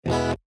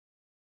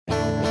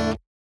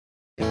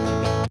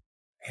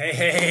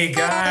Hey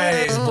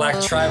guys,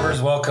 Black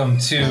Tribers, welcome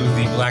to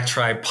the Black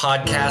Tribe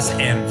podcast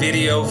and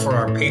video for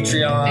our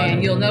Patreon.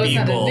 And you'll notice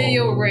on the people.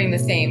 video we're wearing the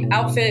same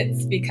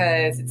outfits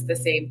because it's the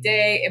same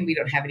day and we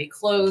don't have any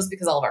clothes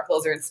because all of our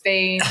clothes are in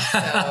Spain.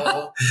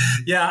 So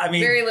Yeah, I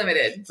mean, very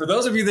limited. for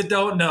those of you that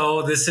don't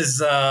know, this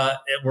is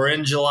we're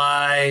in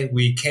July.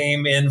 We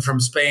came in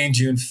from Spain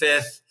June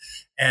 5th,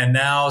 and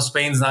now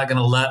Spain's not going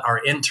to let our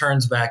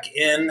interns back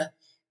in.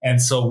 And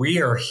so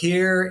we are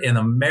here in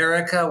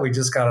America. We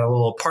just got a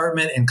little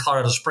apartment in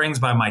Colorado Springs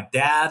by my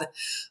dad,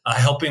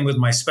 helping with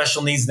my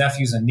special needs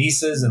nephews and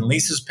nieces and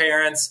Lisa's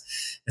parents.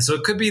 And so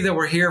it could be that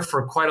we're here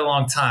for quite a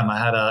long time. I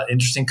had an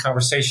interesting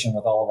conversation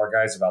with all of our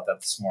guys about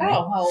that this morning.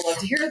 Oh, I'll love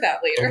to hear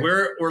that later.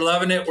 But we're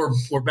loving it.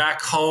 We're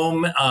back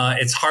home.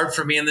 It's hard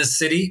for me in this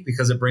city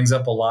because it brings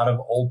up a lot of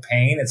old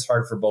pain. It's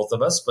hard for both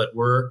of us, but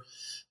we're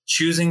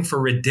choosing for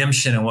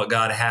redemption and what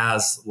God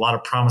has. A lot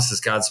of promises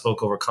God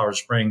spoke over Colorado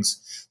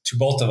Springs to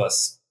both of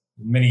us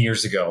many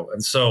years ago.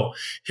 And so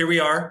here we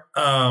are.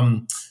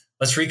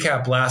 Let's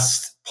recap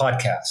last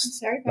podcast.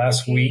 Sorry,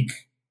 last week.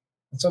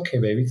 It's okay,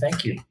 baby.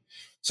 Thank you.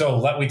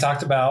 So we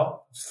talked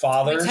about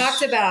fathers. We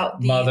talked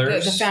about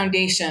mothers. the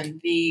foundation,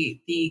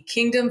 the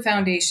kingdom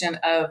foundation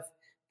of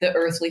the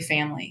earthly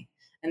family,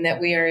 and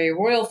that we are a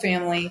royal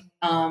family,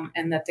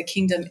 and that the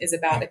kingdom is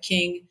about a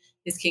king,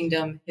 his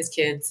kingdom, his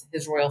kids,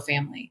 his royal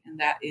family. And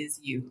that is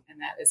you,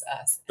 and that is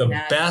us. The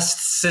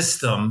best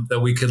system that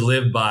we could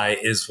live by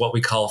is what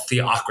we call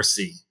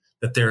theocracy,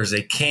 that there's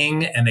a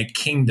king and a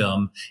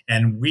kingdom,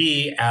 and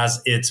we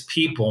as its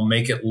people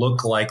make it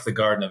look like the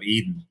Garden of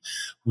Eden.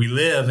 We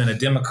live in a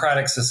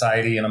democratic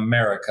society in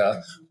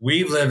America.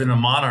 We've lived in a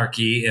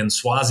monarchy in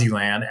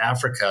Swaziland,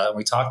 Africa, and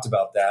we talked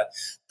about that.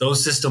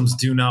 Those systems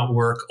do not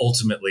work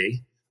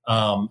ultimately.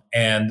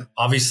 And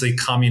obviously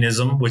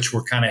communism, which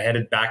we're kind of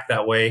headed back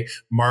that way.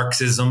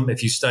 Marxism,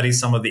 if you study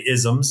some of the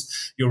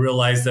isms, you'll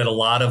realize that a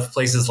lot of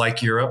places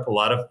like Europe, a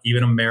lot of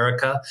even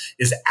America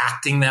is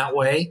acting that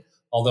way.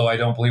 Although I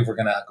don't believe we're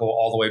going to go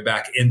all the way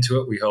back into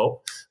it, we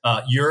hope.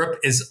 Europe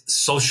is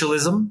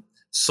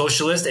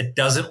socialist. It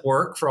doesn't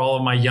work for all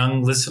of my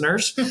young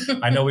listeners.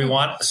 I know we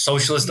want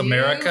socialist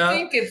America. I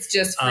think it's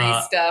just free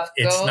stuff.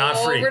 It's not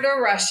free. Go over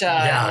to Russia,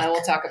 and then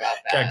we'll talk about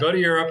that. Yeah, go to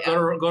Europe,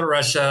 go to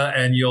Russia,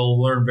 and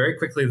you'll learn very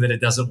quickly that it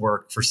doesn't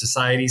work for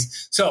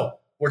societies. So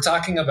we're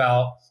talking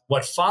about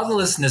what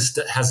fatherlessness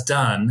has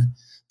done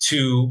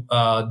to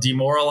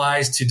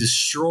demoralize, to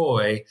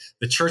destroy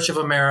the Church of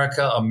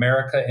America,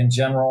 America in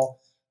general.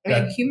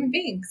 And human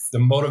beings. The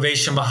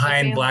motivation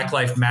behind Black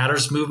Lives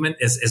Matters movement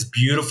is as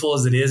beautiful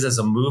as it is as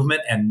a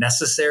movement and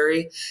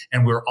necessary.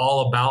 And we're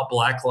all about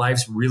Black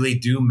lives really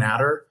do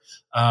matter.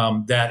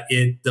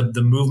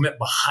 The movement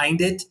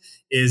behind it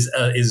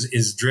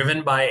is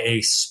driven by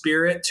a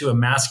spirit to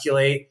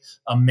emasculate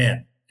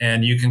men.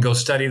 And you can go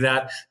study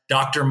that.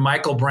 Dr.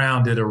 Michael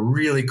Brown did a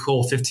really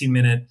cool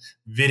 15-minute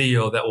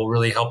video that will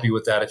really help you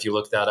with that if you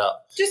look that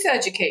up. Just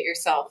educate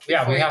yourself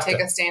before you take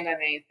a stand on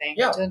anything.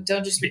 Yeah.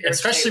 Don't just be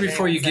especially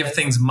before you give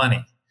things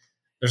money.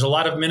 There's a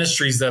lot of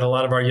ministries that a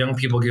lot of our young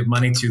people give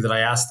money to that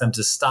I asked them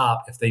to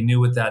stop if they knew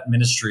what that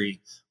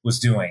ministry was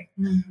doing.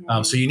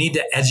 Mm-hmm. So you need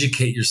to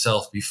educate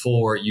yourself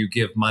before you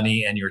give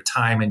money and your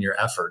time and your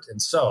effort.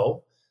 And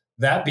so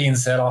that being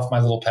said, off my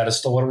little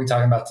pedestal, what are we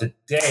talking about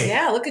today?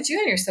 Yeah, look at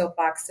you in your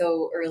soapbox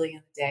so early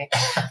in the day.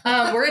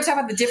 We're going to talk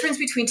about the difference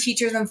between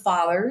teachers and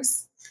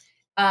fathers.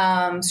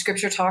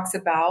 Scripture talks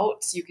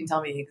about, you can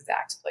tell me the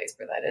exact place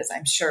where that is,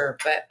 I'm sure,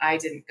 but I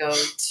didn't go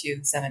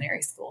to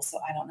seminary school, so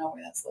I don't know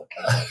where that's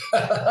located.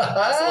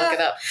 Let's look it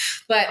up.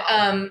 But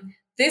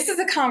this is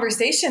a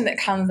conversation that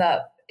comes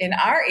up in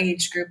our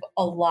age group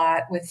a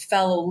lot with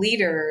fellow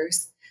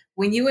leaders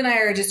when you and I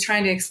are just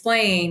trying to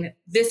explain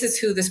this is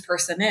who this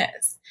person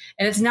is.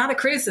 And it's not a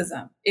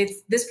criticism.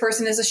 It's this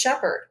person is a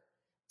shepherd.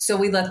 So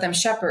we let them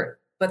shepherd,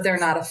 but they're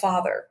not a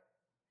father.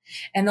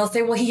 And they'll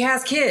say, well, he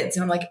has kids.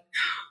 And I'm like,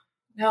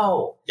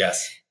 no.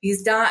 Yes.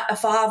 He's not a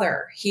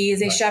father. He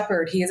is a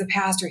shepherd. He is a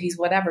pastor. He's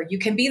whatever. You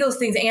can be those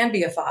things and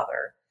be a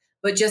father.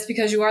 But just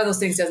because you are those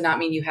things does not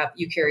mean you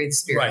carry the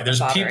spirit. Right.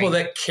 There's people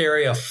that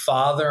carry a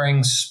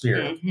fathering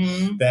spirit,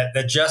 mm-hmm.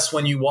 that just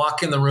when you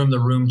walk in the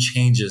room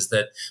changes,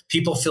 that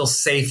people feel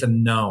safe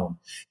and known.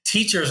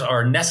 Teachers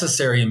are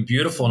necessary and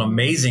beautiful and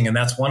amazing. And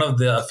that's one of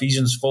the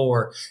Ephesians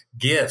 4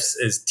 gifts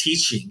is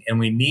teaching, and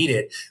we need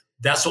it.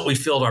 That's what we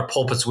filled our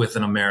pulpits with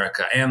in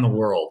America and the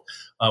world.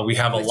 We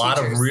have a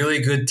lot of really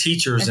good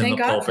teachers in the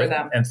pulpit,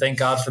 and thank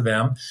God for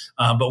them.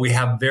 But we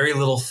have very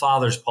little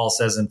fathers, Paul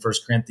says in 1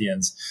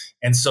 Corinthians.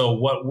 And so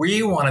what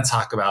we want to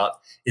talk about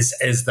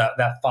is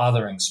that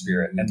fathering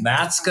spirit. And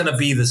that's going to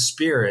be the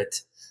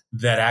spirit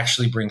that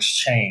actually brings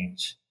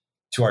change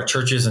to our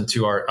churches and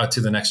to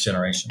the next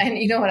generation. And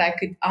you know what? I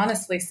could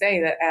honestly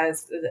say that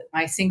as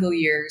my single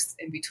years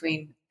in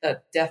between the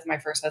death of my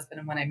first husband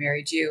and when I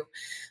married you,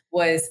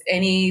 was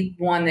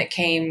anyone that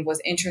came was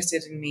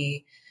interested in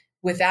me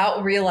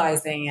without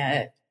realizing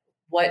it,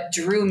 what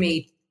drew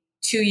me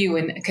to you,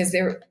 and because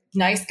they were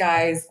nice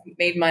guys,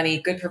 made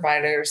money, good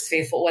providers,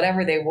 faithful,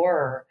 whatever they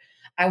were,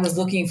 I was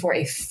looking for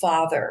a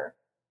father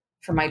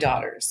for my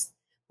daughters.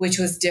 which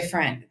was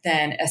different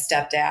than a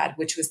stepdad,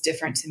 which was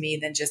different to me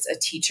than just a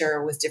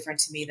teacher, was different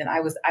to me than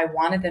I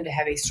wanted them to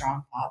have a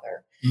strong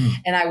father.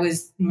 And I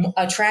was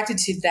attracted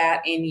to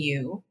that in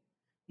you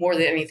more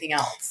than anything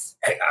else.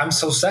 Hey, I'm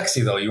so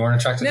sexy though. You weren't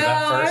attracted to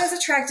that first? No, I was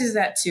attracted to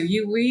that too.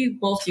 We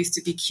both used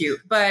to be cute,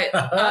 but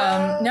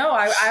no,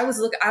 I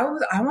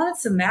wanted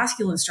some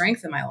masculine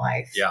strength in my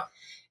life. Yeah.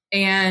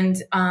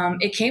 And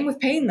it came with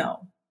pain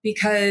though,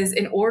 because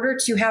in order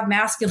to have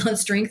masculine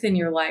strength in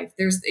your life,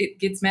 it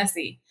gets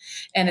messy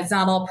and it's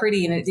not all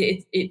pretty, and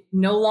it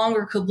no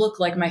longer could look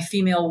like my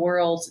female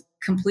world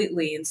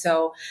completely. And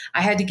so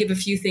I had to give a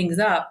few things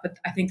up, but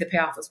I think the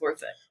payoff was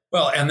worth it.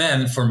 Well, and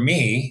then for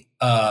me,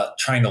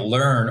 trying to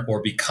learn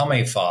or become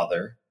a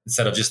father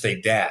instead of just a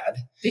dad.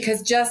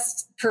 Because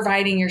just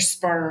providing your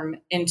sperm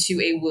into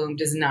a womb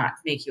does not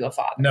make you a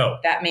father. No,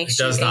 that makes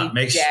it does you not.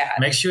 a dad.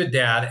 Makes you a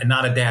dad, and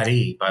not a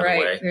daddy, by the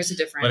way. There's a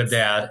difference. But a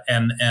dad.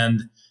 And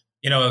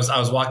you know, I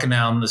was walking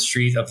down the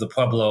street of the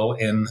Pueblo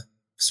in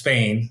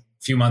Spain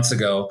a few months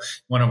ago.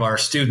 One of our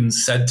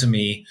students said to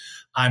me,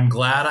 "I'm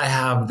glad I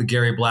have the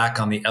Gary Black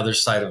on the other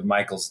side of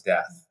Michael's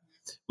death,"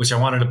 which I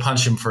wanted to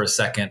punch him for a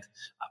second.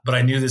 But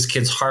I knew this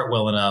kid's heart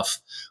well enough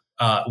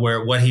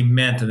where what he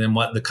meant, and then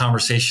what the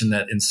conversation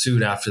that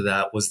ensued after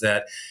that was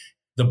that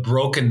the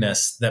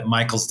brokenness that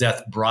Michael's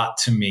death brought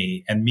to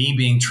me, and me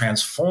being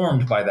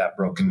transformed by that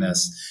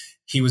brokenness,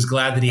 he was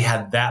glad that he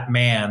had that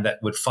man that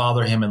would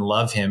father him and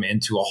love him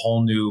into a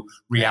whole new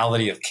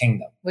reality of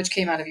kingdom. Which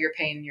came out of your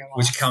pain and your loss.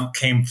 Which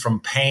came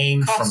from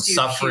pain, from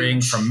suffering,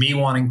 huge. From me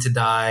wanting to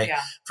die,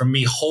 from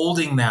me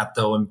holding that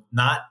though and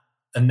not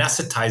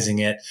anesthetizing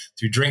it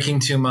through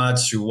drinking too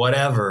much, through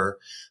whatever,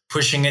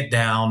 pushing it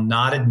down,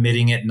 not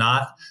admitting it,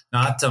 not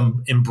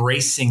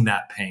embracing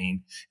that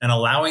pain and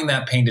allowing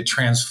that pain to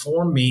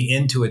transform me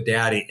into a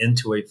daddy,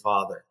 into a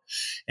father.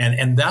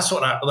 And that's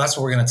what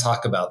we're going to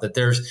talk about,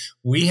 that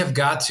we have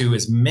got to,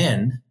 as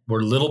men,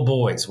 we're little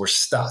boys, we're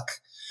stuck.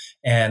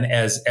 And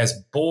as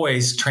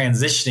boys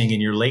transitioning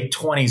in your late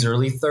 20s,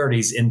 early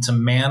 30s into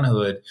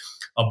manhood,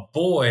 a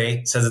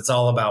boy says it's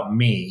all about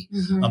me.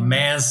 Mm-hmm. A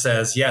man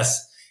says,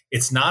 yes,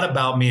 it's not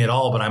about me at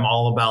all, but I'm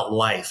all about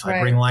life. Right.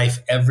 I bring life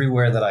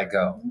everywhere that I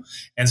go.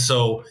 And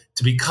so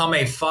to become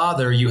a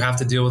father, you have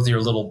to deal with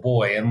your little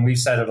boy. And we've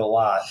said it a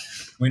lot.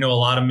 We know a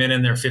lot of men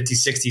in their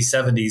 50s, 60s,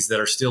 70s that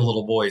are still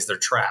little boys. They're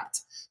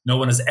trapped. No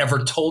one has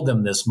ever told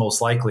them this,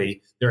 most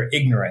likely. They're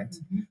ignorant.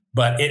 Mm-hmm.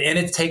 But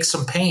it takes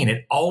some pain.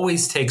 It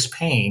always takes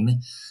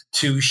pain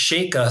to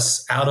shake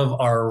us out of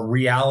our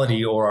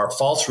reality or our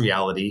false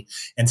reality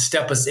and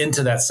step us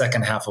into that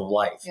second half of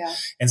life. Yeah.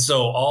 And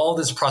so all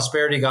this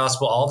prosperity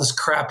gospel, all this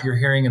crap you're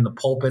hearing in the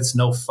pulpits,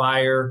 no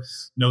fire,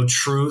 no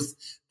truth,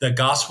 the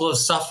gospel of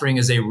suffering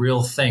is a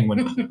real thing.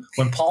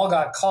 When Paul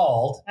got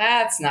called,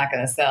 that's not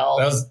going to sell.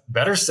 That was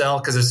better sell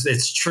because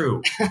it's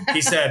true.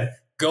 He said,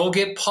 go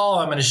get Paul.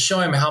 I'm going to show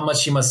him how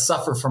much he must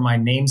suffer for my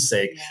name's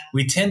sake. Yeah.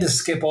 We tend to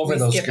skip over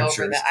those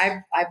scriptures.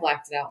 Over I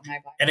blacked it out in my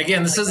Bible. And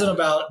again, this isn't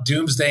about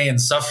doomsday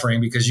and suffering,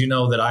 because you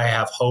know that I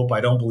have hope.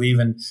 I don't believe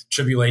in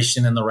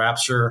tribulation and the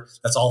rapture.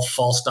 That's all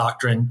false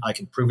doctrine. I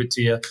can prove it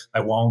to you.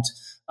 I won't.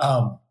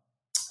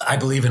 I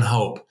believe in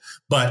hope.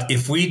 But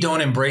if we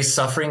don't embrace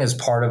suffering as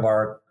part of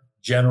our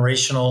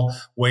generational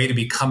way to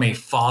become a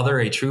father,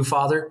 a true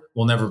father,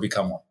 we'll never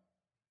become one.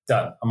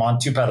 Done. I'm on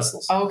 2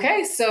 pedestals.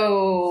 Okay,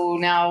 so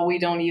now we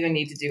don't even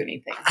need to do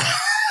anything.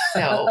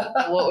 So,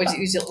 what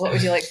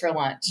would you like for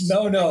lunch?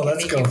 No,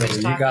 let's go, baby.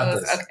 You got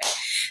this. Okay.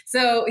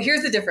 So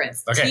here's the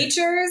difference. Okay.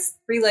 Teachers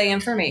relay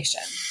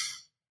information.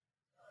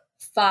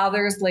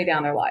 Fathers lay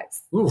down their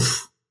lives.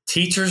 Oof.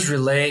 Teachers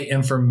relay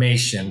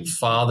information.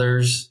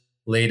 Fathers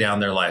lay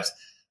down their lives.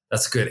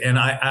 That's good. And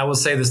I will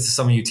say this to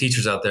some of you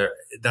teachers out there.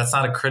 That's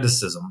not a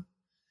criticism,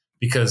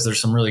 because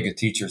there's some really good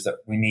teachers that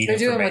we need. They're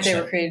doing what they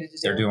were created to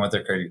do. They're doing what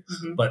they're created to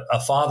do. Mm-hmm. But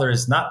a father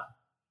is not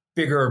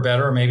bigger or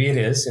better, or maybe it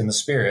is in the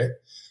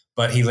spirit,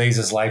 but he lays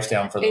his life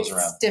down for those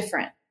around. It's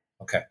different.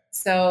 Okay.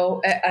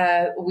 So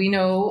we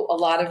know a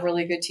lot of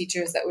really good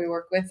teachers that we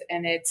work with,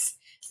 and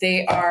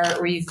they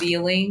are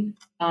revealing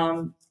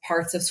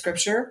parts of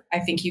scripture. I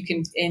think you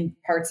can, in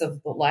parts of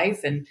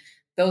life, and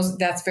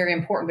that's very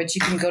important, but you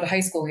can go to high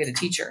school and get a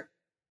teacher.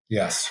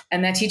 Yes.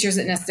 And that teacher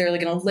isn't necessarily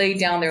going to lay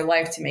down their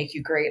life to make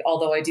you great.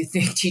 Although I do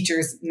think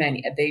teachers,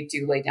 they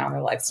do lay down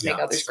their lives to make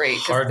others great,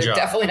 because they're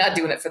definitely not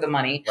doing it for the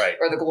money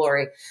or the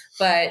glory.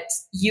 But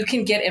you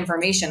can get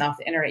information off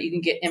the internet. You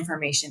can get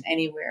information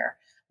anywhere.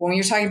 When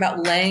you're talking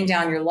about laying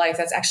down your life,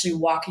 that's actually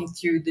walking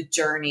through the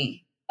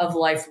journey of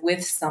life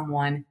with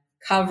someone,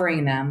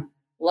 covering them,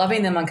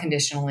 loving them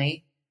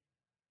unconditionally,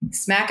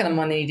 smacking them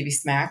when they need to be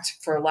smacked,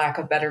 for lack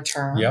of a better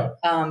term. Yep.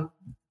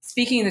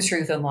 Speaking the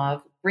truth in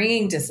love,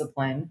 bringing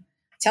discipline,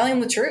 telling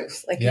them the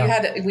truth. Like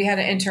we had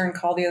an intern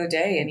call the other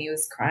day, and he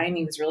was crying.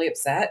 He was really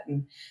upset.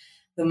 And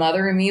the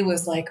mother in me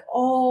was like,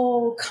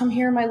 oh, come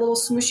here, my little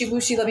smooshy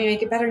booshy. Let me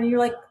make it better. And you're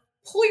like,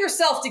 pull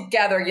yourself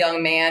together,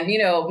 young man,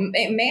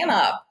 man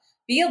up,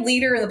 be a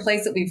leader in the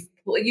place that we've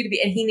put you to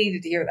be, and he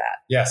needed to hear that.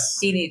 Yes.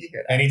 He needed to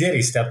hear that. And he did.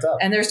 He stepped up.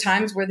 And there's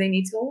times where they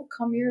need to go, oh,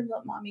 come here,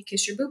 let mommy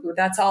kiss your boo-boo.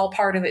 That's all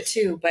part of it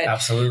too. But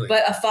absolutely.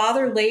 But a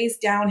father lays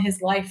down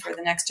his life for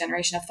the next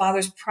generation. A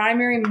father's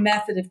primary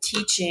method of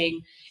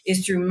teaching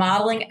is through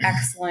modeling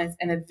excellence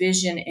and a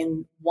vision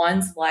in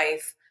one's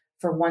life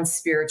for one's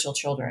spiritual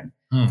children.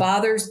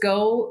 Fathers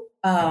go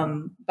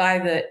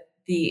by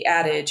the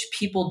adage,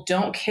 people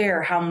don't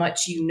care how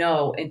much you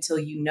know until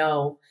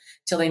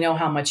they know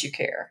how much you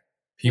care.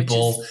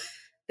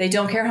 They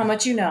don't care how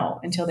much you know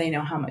until they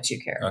know how much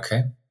you care.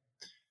 Okay.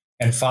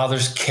 And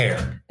fathers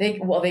care. They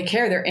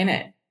care. They're in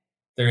it.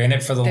 They're in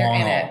it for the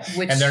long haul.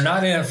 And they're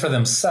not in it for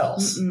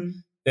themselves.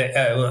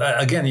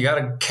 Again, you got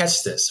to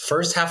catch this.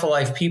 First half of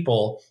life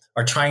people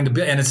are trying to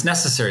build, and it's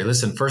necessary.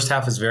 Listen, first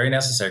half is very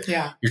necessary.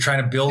 Yeah. You're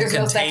trying to build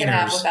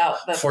containers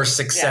for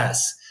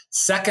success. Yeah.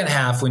 Second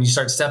half, when you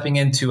start stepping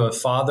into a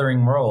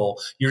fathering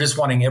role, you're just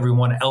wanting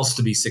everyone else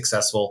to be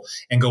successful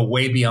and go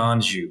way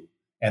beyond you.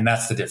 And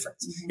that's the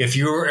difference. If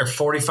you're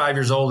 45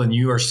 years old and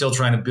you are still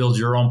trying to build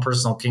your own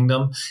personal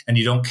kingdom and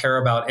you don't care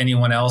about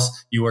anyone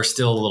else, you are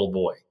still a little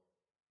boy.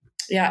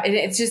 Yeah.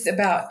 It's just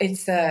about,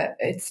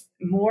 it's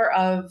more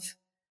of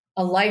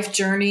a life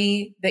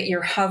journey that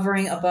you're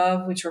hovering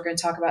above, which we're going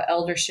to talk about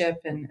eldership.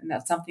 And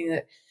that's something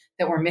that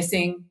we're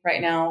missing right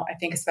now. I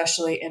think,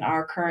 especially in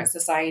our current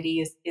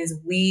society is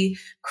we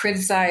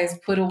criticize,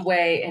 put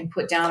away, and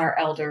put down our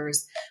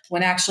elders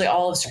when actually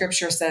all of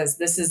Scripture says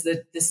these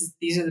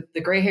are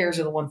the gray hairs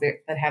are the ones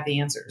that have the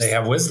answers. They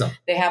have wisdom.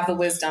 They have the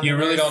wisdom. You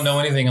really don't know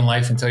anything in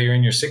life until you're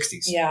in your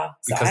 60s. Yeah.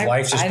 Because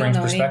life just brings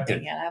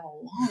perspective. I have a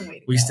long way to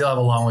go. We still have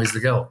a long ways to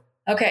go.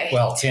 Okay.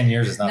 Well, 10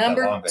 years is not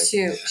Number that long. Baby.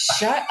 2.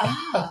 Shut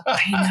up.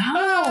 I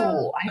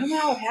know. I don't know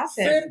how it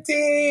happened.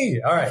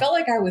 50. All right. I felt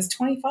like I was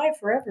 25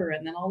 forever,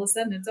 and then all of a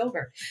sudden it's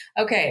over.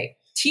 Okay.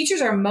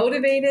 Teachers are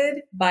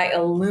motivated by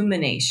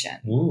illumination.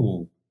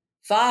 Ooh.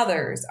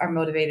 Fathers are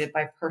motivated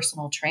by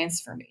personal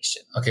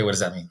transformation. Okay. What does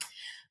that mean?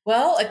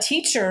 Well, a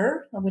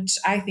teacher, which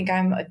I think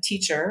I'm a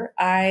teacher,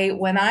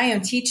 when I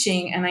am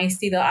teaching and I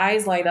see the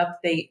eyes light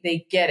up,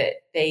 they get it.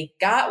 They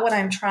got what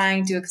I'm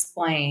trying to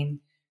explain.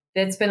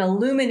 That's been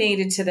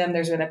illuminated to them.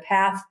 There's been a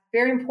path,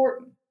 very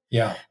important.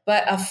 Yeah.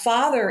 But a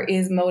father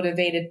is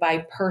motivated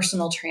by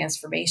personal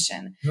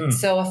transformation.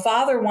 So a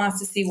father wants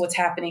to see what's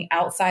happening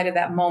outside of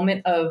that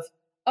moment of,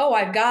 oh,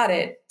 I've got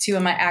it, to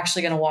am I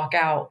actually going to walk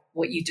out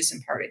what you just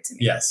imparted to me?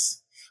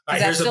 Yes.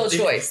 That's still a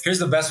choice. Here's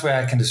the best way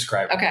I can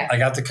describe it. Okay. I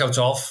got to coach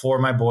all 4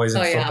 of my boys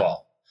in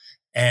football.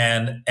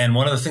 Yeah. And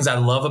one of the things I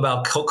love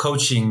about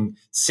coaching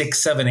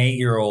 6, 7,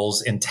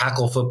 8-year-olds in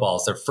tackle football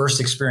is their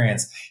first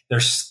experience. They're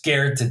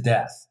scared to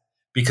death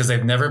because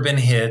they've never been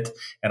hit,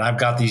 and I've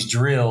got these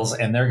drills,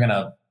 and they're going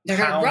to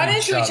run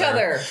into each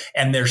other.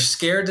 And they're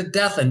scared to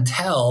death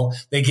until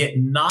they get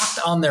knocked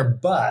on their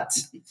butt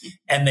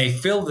and they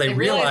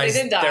realize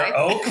they're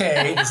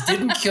okay. This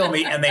didn't kill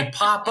me. And they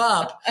pop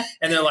up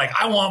and they're like,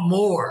 I want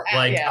more.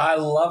 I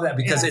love that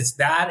because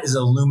that is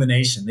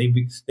illumination.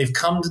 They've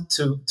come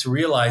to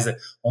realize that,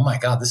 oh my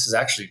God, this is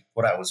actually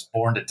what I was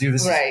born to do.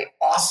 This is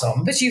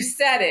awesome. But you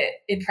said it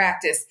in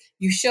practice.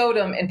 You showed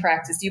them in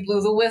practice. You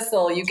blew the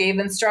whistle. You gave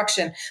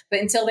instruction.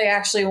 But until they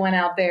actually went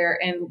out there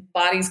and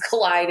bodies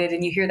collided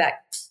and you hear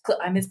that,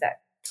 I missed that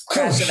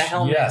crash of the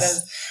helmet.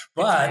 Yes.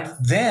 But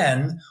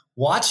then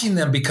watching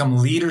them become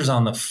leaders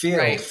on the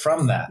field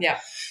from that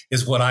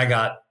is what I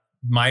got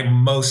my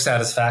most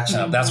satisfaction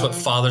of. That's what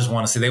fathers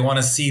want to see. They want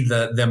to see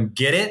them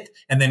get it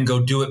and then go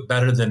do it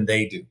better than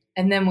they do.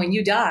 And then when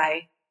you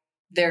die,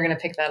 they're going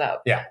to pick that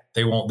up. Yeah,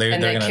 they won't. They're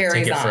going to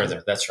take it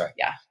further. That's right.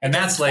 Yeah. And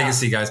that's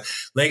legacy, guys.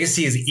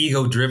 Legacy is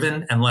ego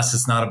driven unless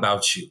it's not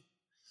about you.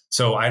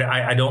 So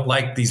I don't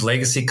like these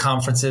legacy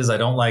conferences. I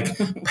don't like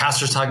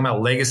pastors talking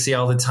about legacy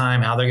all the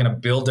time, how they're going to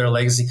build their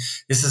legacy.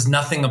 This is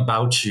nothing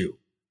about you.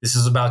 This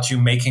is about you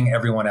making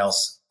everyone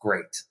else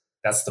great.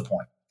 That's the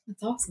point.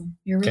 That's awesome.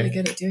 You're really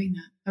good at doing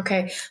that.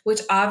 Okay. Which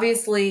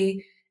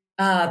obviously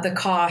the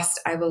cost,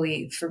 I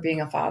believe, for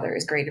being a father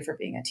is greater for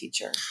being a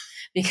teacher.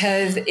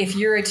 Because if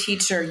you're a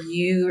teacher,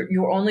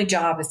 your only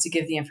job is to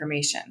give the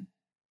information,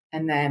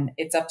 and then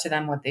it's up to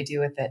them what they do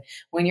with it.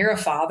 When you're a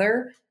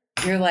father,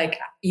 you're like,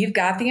 you've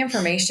got the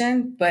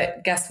information,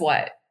 but guess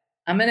what?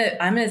 I'm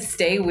gonna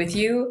stay with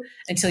you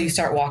until you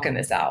start walking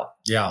this out.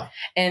 Yeah.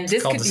 And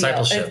this could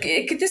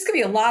be this could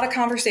be a lot of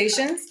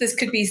conversations. This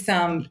could be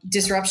some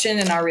disruption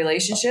in our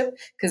relationship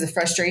because of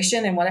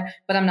frustration and whatever,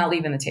 but I'm not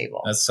leaving the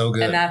table. That's so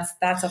good. And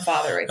that's a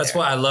father right That's there.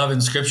 why I love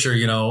in Scripture,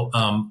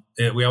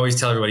 we always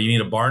tell everybody, you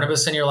need a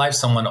Barnabas in your life,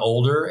 someone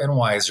older and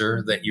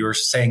wiser that you're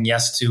saying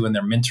yes to and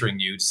they're mentoring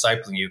you,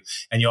 discipling you.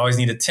 And you always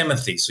need a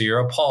Timothy. So you're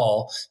a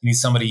Paul. You need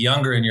somebody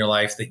younger in your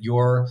life that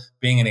you're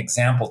being an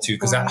example to,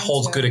 because that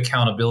holds good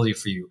accountability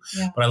for you.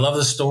 Yeah. But I love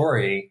the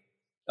story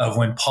of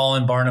when Paul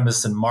and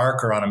Barnabas and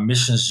Mark are on a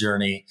missions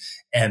journey,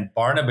 and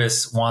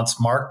Barnabas wants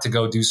Mark to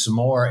go do some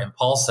more, and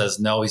Paul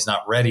says, no, he's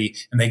not ready.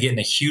 And they get in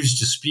a huge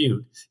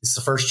dispute. It's the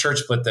first church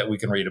split that we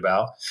can read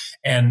about.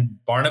 And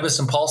Barnabas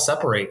and Paul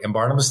separate, and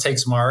Barnabas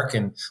takes Mark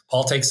and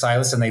Paul takes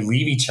Silas, and they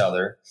leave each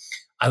other.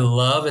 I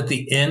love at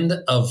the end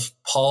of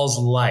Paul's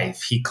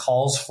life, he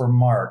calls for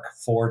Mark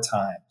 4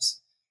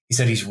 times. He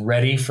said he's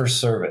ready for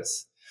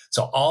service.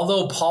 So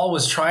although Paul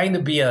was trying to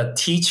be a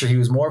teacher, he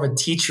was more of a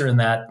teacher in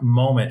that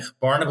moment.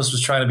 Barnabas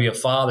was trying to be a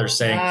father,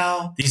 saying,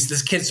 wow,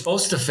 this kid's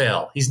supposed to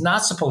fail. He's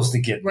not supposed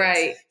to get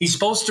this. He's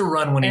supposed to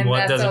run when he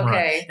doesn't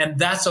run. And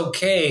that's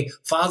okay.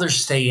 Fathers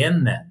stay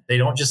in then. They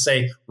don't just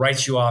say,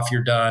 write you off,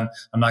 you're done.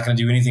 I'm not going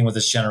to do anything with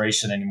this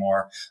generation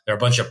anymore. They're a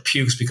bunch of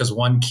pukes because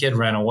one kid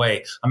ran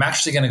away. I'm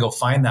actually going to go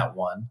find that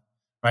one.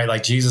 Right,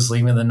 like Jesus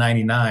leaving the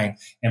 99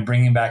 and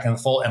bringing back in the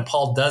fold. And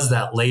Paul does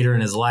that later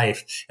in his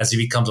life as he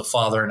becomes a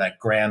father and a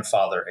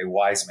grandfather, a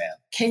wise man.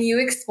 Can you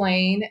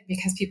explain,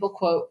 because people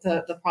quote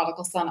the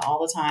prodigal son all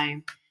the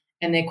time,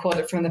 and they quote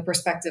it from the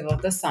perspective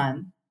of the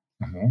son.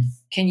 Mm-hmm.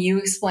 Can you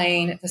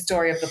explain the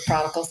story of the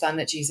prodigal son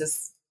that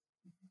Jesus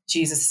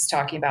is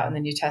talking about in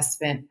the New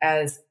Testament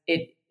as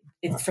it's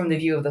from the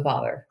view of the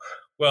father?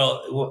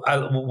 Well,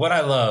 what I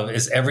love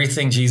is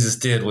everything Jesus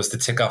did was to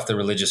tick off the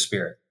religious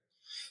spirit.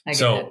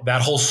 So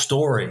that whole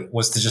story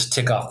was to just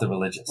tick off the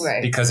religious,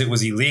 because it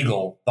was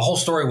illegal. The whole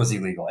story was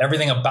illegal.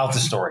 Everything about the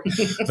story.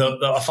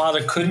 The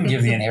father couldn't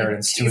give the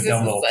inheritance to a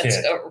dumb little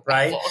kid,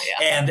 right?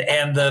 Yeah.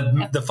 And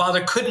the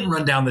father couldn't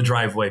run down the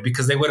driveway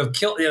because they would have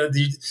killed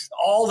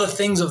all the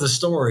things of the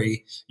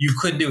story you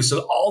couldn't do.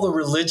 So all the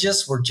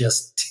religious were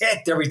just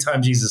ticked every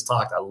time Jesus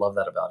talked. I love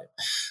that about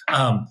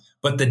him.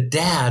 But the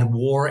dad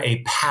wore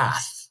a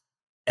path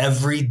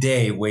every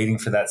day waiting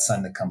for that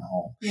son to come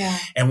home. Yeah.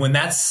 And when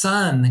that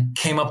son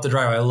came up the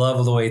driveway, I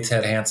love the way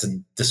Ted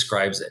Hansen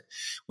describes it.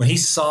 When he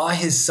saw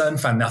his son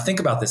finally, now think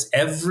about this.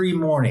 Every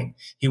morning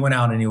he went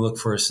out and he looked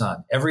for his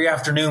son. Every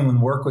afternoon when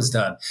work was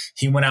done,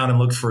 he went out and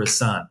looked for his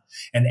son.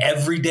 And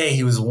every day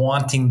he was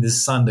wanting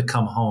this son to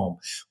come home.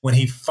 When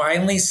he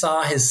finally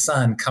saw his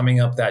son coming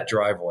up that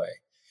driveway,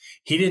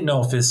 he didn't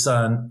know if his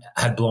son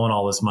had blown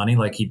all his money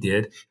like he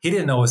did. He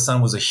didn't know his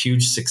son was a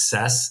huge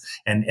success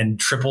and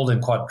tripled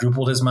and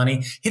quadrupled his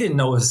money. He didn't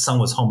know if his son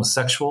was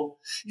homosexual.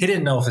 He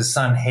didn't know if his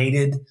son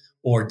hated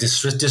or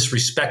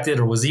disrespected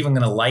or was even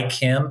going to like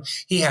him.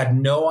 He had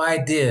no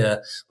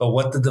idea. But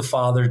what did the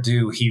father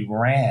do? He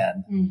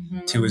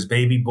ran to his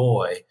baby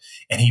boy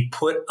and he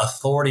put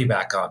authority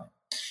back on him.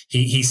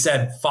 He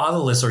said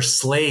fatherless or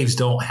slaves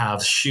don't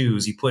have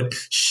shoes. He put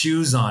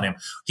shoes on him.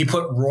 He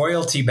put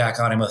royalty back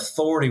on him,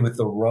 authority with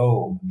the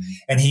robe.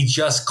 And he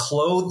just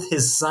clothed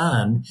his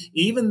son,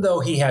 even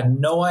though he had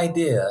no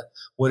idea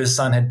what his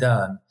son had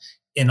done,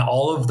 in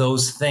all of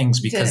those things,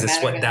 because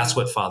that's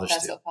what fathers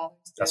do.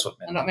 That's what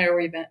men do. I don't matter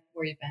where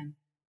you've been.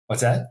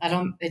 What's that?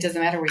 It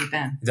doesn't matter where you've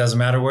been. It doesn't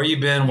matter where you've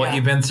been, what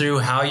you've been through,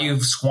 how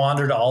you've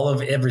squandered all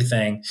of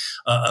everything.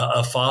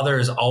 A father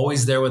is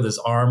always there with his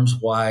arms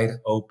wide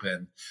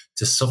open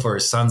for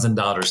his sons and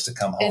daughters to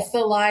come home. It's the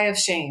lie of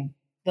shame.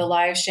 The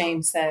lie of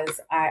shame says,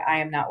 I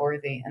am not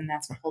worthy. And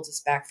that's what holds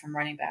us back from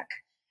running back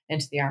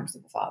into the arms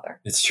of the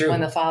Father. It's true.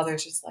 When the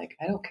Father's just like,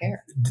 I don't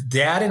care.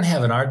 Dad in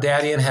heaven, our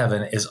daddy in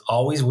heaven is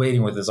always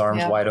waiting with his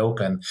arms wide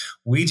open.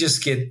 We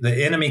just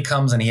the enemy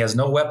comes and he has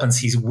no weapons.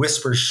 He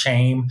whispers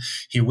shame.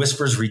 He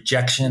whispers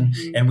rejection.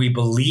 And we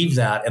believe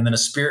that. And then a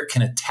spirit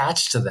can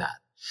attach to that.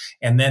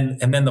 And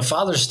then the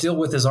Father's still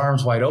with his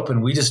arms wide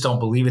open. We just don't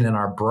believe it in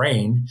our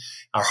brain.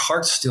 Our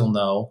hearts still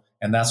know.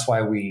 And that's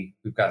why we've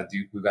got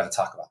to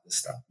talk about this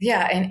stuff.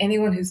 Yeah. And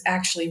anyone who's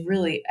actually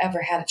really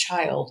ever had a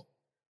child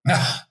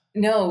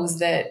knows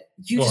that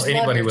you just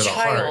love your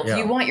child.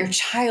 You want your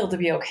child to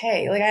be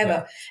okay. Like I have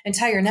an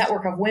entire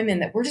network of women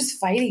that we're just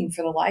fighting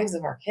for the lives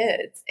of our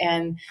kids.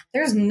 And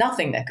there's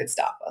nothing that could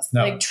stop us.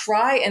 No. Like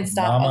try and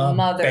stop a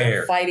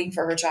mother fighting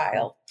for her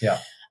child. Yeah.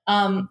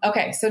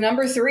 Okay. So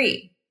number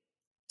 3,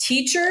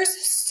 teachers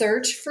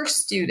search for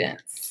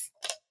students.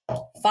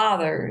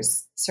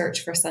 Fathers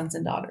search for sons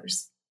and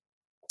daughters.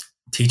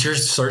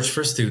 Teachers search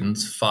for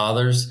students.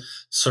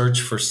 Fathers search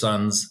for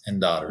sons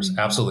and daughters.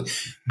 Absolutely.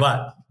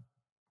 But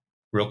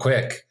real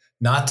quick,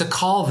 not to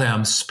call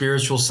them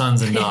spiritual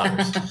sons and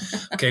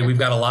daughters. Okay, we've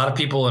got a lot of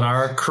people in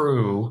our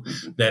crew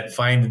that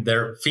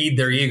feed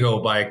their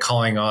ego by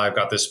calling, I've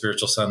got this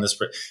spiritual son,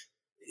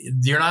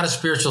 You're not a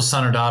spiritual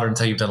son or daughter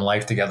until you've done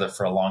life together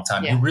for a long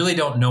time. Yeah. You really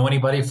don't know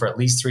anybody for at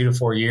least 3 to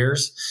 4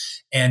 years.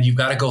 And you've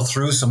got to go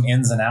through some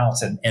ins and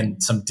outs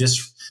and some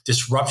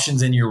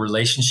disruptions in your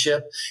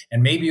relationship.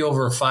 And maybe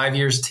over 5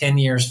 years, 10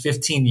 years,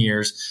 15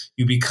 years,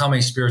 you become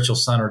a spiritual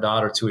son or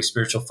daughter to a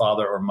spiritual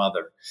father or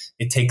mother.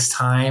 It takes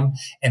time.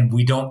 And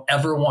we don't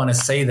ever want to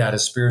say that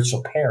as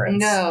spiritual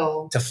parents.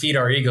 No. To feed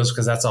our egos,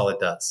 because that's all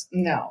it does.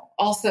 No.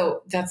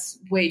 Also, that's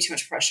way too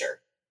much pressure.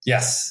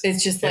 Yes.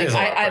 It's just like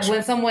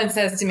when someone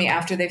says to me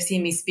after they've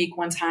seen me speak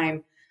one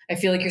time, I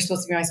feel like you're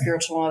supposed to be my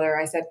spiritual mother.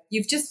 I said,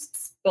 you've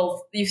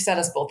set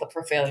us both up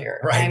for failure.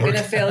 Right. I'm going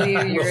to fail you.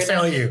 You're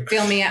going to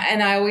fail me.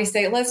 And I always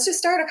say, let's just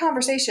start a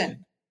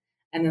conversation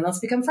and then let's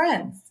become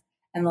friends.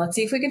 and let's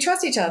see if we can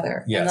trust each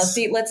other. Yes.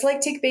 And let's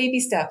like take baby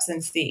steps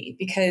and see,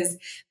 because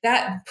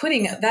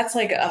that's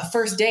like a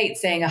first date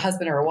saying a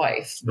husband or a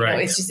wife. Right.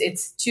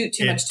 It's too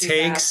much too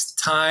takes fast.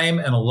 time,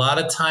 and a lot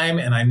of time.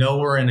 And I know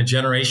we're in a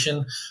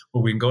generation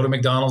where we can go to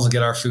McDonald's and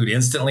get our food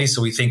instantly.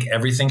 So we think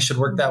everything should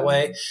work that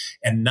way,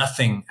 and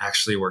nothing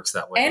actually works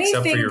that way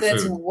except for Anything your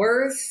that's food.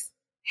 worth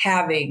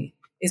having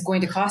is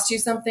going to cost you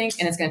something,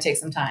 and it's going to take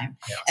some time.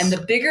 Yes. And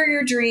the bigger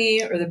your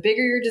dream, or the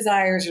bigger your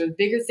desires, or the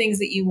bigger things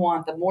that you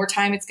want, the more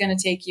time it's going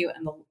to take you,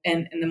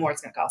 and the more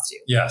it's going to cost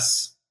you.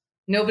 Yes.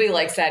 Nobody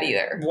likes that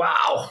either.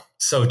 Wow.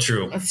 So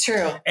true. It's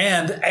true.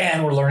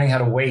 And we're learning how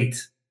to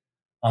wait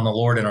on the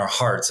Lord in our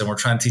hearts. And we're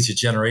trying to teach a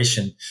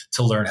generation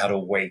to learn how to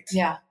wait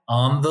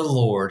on the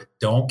Lord.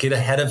 Don't get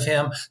ahead of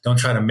him. Don't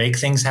try to make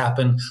things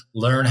happen.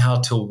 Learn how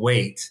to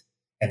wait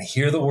and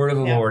hear the word of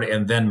the Lord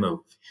and then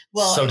move.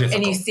 Well, so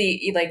difficult. And you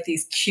see like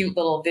these cute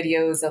little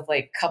videos of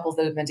like couples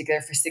that have been together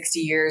for 60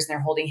 years and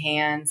they're holding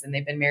hands and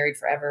they've been married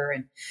forever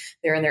and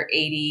they're in their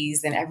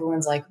 80s and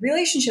everyone's like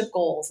relationship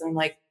goals, and I'm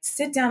like,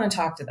 sit down and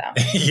talk to them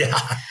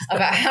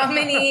about how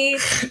many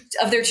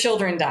of their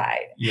children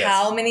died,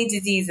 how many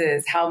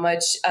diseases, how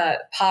much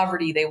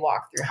poverty they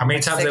walked through, how many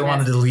times sickness, they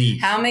wanted to leave,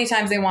 how many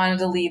times they wanted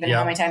to leave, and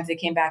how many times they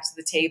came back to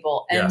the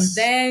table. And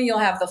then you'll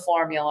have the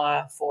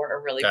formula for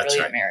a really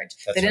brilliant marriage.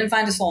 They didn't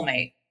find a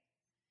soulmate.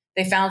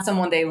 They found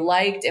someone they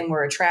liked and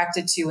were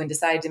attracted to and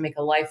decided to make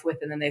a life with,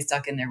 and then they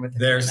stuck in there with it.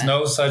 There's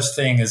no such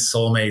thing as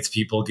soulmates,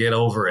 people. Get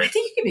over it. I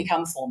think you can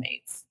become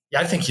soulmates.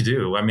 Yeah, I think you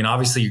do. I mean,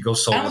 obviously you go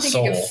soul to soul. I don't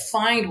think you can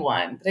find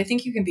one, but I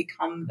think you can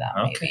become them.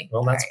 Okay. Maybe.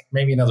 Well, that's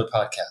maybe another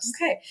podcast.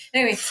 Okay.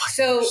 Anyway,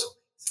 so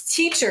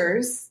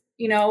teachers,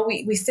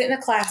 we sit in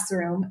a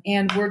classroom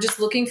and we're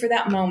just looking for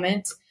that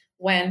moment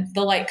when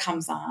the light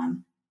comes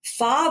on.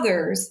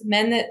 Fathers,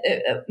 men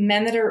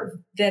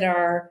that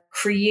are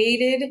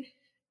created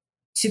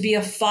to be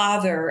a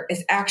father,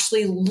 is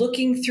actually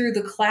looking through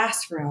the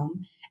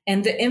classroom,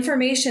 and the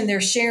information they're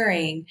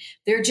sharing,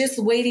 they're just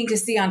waiting to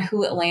see on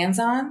who it lands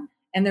on,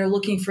 and they're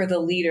looking for the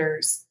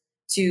leaders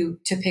to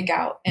pick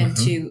out and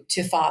to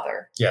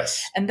father.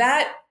 Yes. And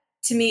that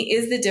to me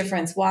is the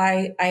difference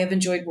why I have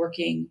enjoyed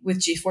working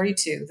with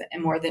G42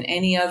 and more than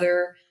any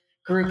other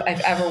group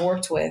I've ever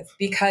worked with,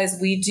 because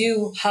we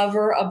do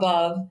hover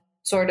above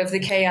sort of the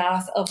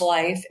chaos of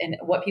life and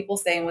what people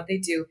say and what they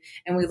do,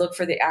 and we look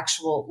for the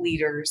actual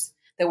leaders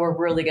that we're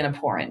really going to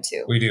pour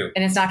into. We do.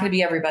 And it's not going to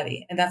be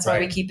everybody. And that's why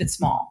we keep it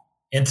small.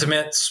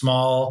 Intimate,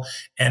 small,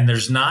 and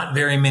there's not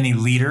very many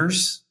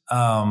leaders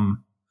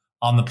on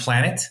the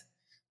planet.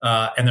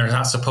 And they're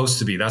not supposed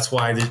to be. That's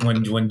why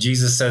when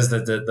Jesus says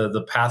that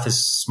the path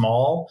is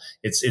small,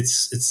 it's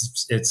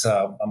what's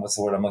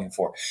the word I'm looking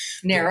for?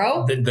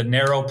 Narrow. The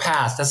narrow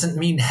path doesn't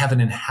mean heaven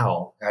and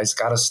hell. Guys,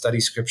 got to study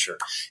scripture.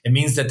 It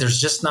means that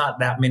there's just not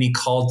that many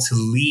called to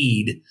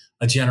lead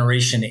a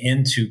generation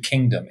into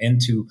kingdom,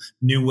 into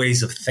new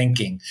ways of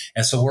thinking.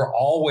 And so we're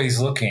always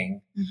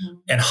looking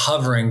and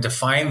hovering to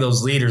find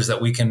those leaders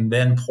that we can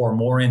then pour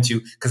more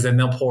into, because then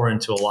they'll pour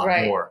into a lot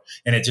more.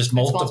 And it just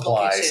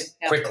multiplies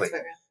quickly.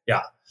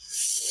 Yeah.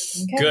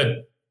 Okay.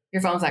 Good.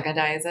 Your phone's not going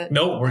to die, is it?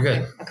 No, we're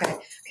good.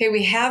 Okay.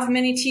 We have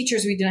many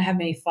teachers. We do not have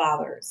many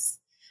fathers.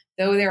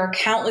 Though there are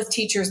countless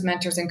teachers,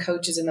 mentors, and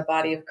coaches in the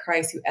body of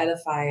Christ who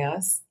edify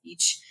us,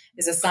 each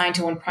is assigned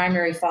to one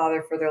primary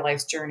father for their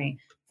life's journey.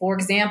 For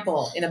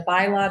example, in a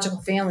biological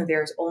family,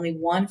 there is only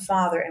one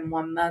father and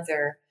one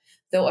mother,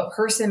 though a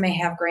person may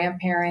have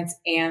grandparents,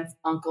 aunts,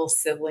 uncles,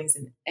 siblings,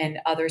 and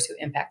others who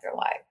impact their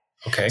life.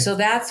 Okay. So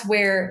that's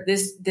where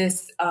this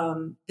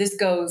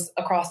goes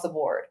across the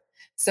board.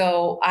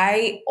 So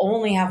I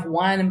only have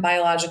one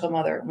biological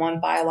mother, one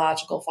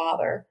biological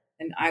father,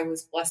 and I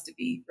was blessed to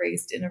be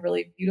raised in a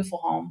really beautiful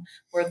home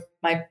where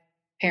my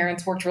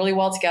parents worked really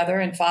well together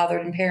and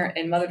fathered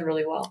and mothered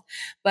really well.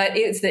 But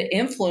it's the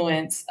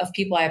influence of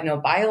people I have no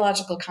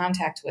biological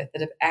contact with that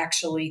have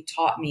actually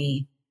taught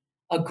me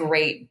a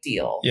great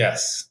deal.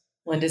 Yes.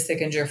 Linda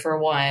Sickinger, for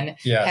one,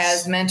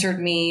 has mentored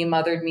me,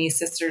 mothered me,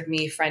 sistered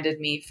me, friended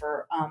me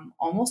for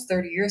almost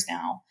 30 years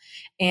now.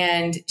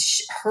 And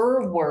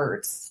her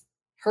words,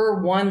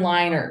 her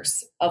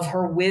one-liners of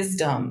her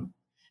wisdom,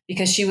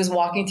 because she was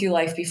walking through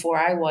life before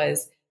I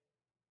was,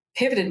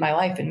 pivoted my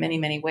life in many,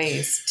 many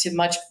ways to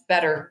much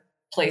better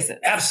places.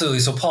 Absolutely.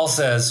 So Paul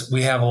says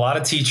we have a lot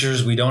of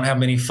teachers. We don't have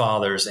many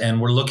fathers,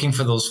 and we're looking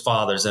for those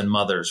fathers and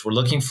mothers. We're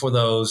looking for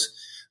those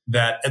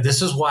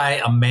this is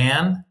why a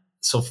man,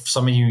 so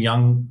some of you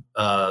young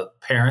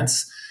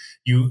parents,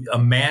 a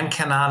man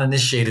cannot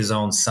initiate his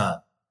own son.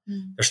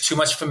 There's too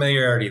much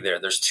familiarity there.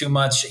 There's too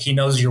much. He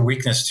knows your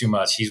weakness too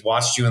much. He's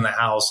watched you in the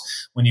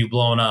house when you've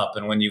blown up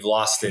and when you've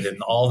lost it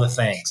and all the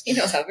things. He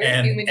knows how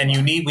very human you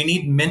are. We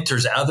need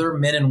mentors, other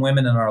men and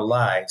women in our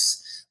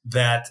lives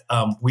that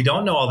we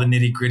don't know all the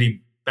nitty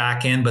gritty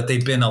back end, but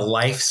they've been a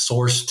life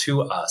source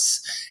to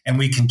us, and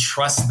we can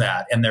trust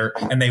that.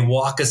 And they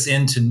walk us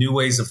into new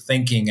ways of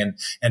thinking and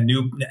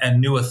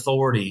new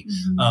authority.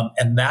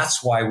 And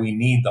that's why we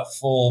need the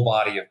full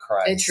body of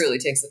Christ. It truly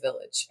takes a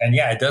village. And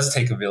it does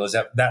take a village.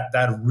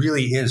 That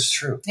really is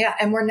true. Yeah.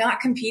 And we're not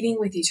competing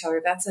with each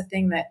other. That's the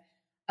thing that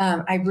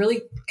I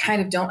really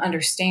kind of don't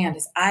understand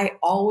is I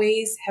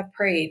always have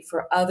prayed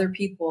for other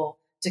people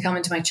to come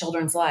into my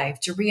children's life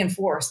to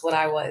reinforce what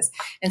I was.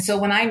 And so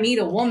when I meet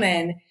a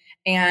woman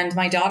and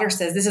my daughter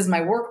says, this is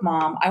my work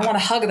mom, I want to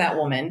hug that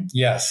woman.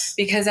 Yes.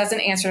 Because that's an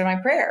answer to my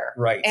prayer.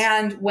 Right.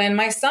 And when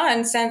my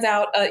son sends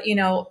out,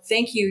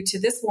 thank you to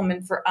this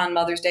woman on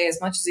Mother's Day as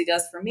much as he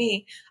does for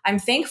me, I'm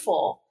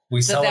thankful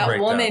we that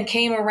woman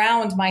came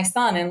around my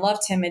son and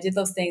loved him and did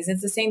those things.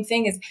 It's the same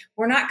thing as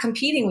we're not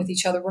competing with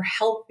each other. We're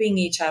helping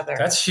each other.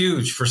 That's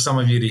huge for some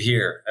of you to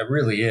hear. It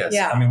really is.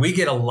 Yeah. I mean, we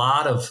get a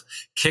lot of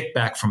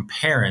kickback from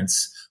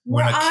parents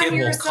when a kid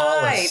will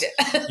call us.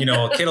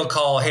 A kid will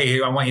call,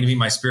 hey, I want you to be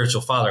my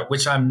spiritual father,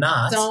 which I'm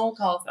not. Don't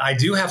call them. I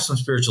do have some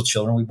spiritual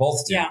children. We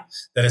both do. Yeah.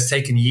 That has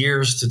taken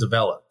years to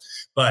develop.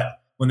 But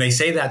when they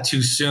say that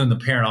too soon, the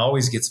parent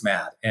always gets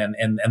mad.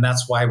 And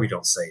that's why we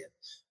don't say it.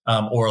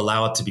 Or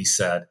allow it to be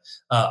said.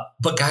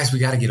 But guys, we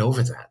got to get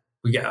over that.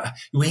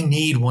 We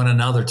need one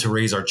another to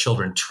raise our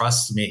children.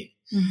 Trust me.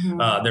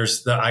 Mm-hmm.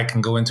 I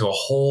can go into a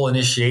whole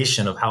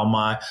initiation of how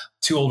my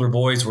 2 older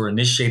boys were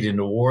initiated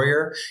into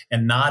warrior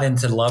and not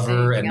into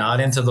lover and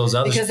not into those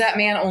others. Because that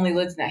man only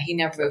lived in that. He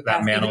never moved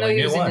past. Even though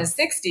he was in his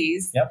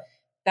 60s, yep.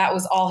 That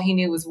was all he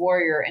knew was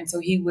warrior. And so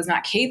he was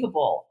not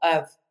capable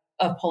of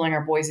pulling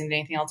our boys into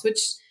anything else, which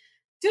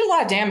did a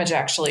lot of damage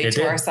actually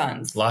to our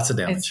sons. Lots of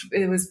damage.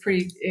 It was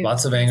pretty.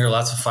 Lots of anger,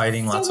 lots of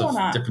fighting, lots of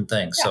different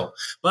things. Yeah. So,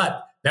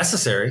 but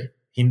necessary.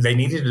 They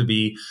needed to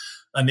be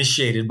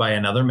initiated by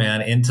another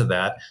man into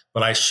that.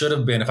 But I should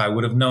have been, if I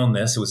would have known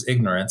this, it was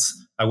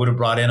ignorance. I would have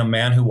brought in a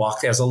man who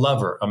walked as a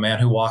lover, a man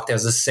who walked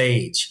as a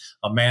sage,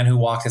 a man who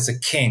walked as a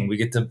king. We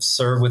get to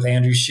serve with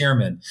Andrew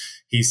Shearman.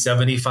 He's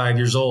 75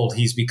 years old.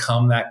 He's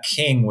become that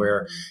king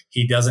where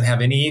he doesn't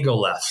have any ego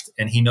left,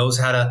 and he knows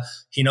how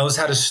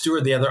to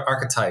steward the other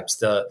archetypes,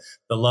 the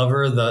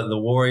lover, the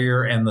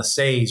warrior, and the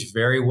sage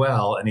very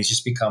well. And he's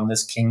just become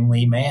this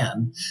kingly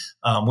man,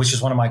 which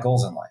is one of my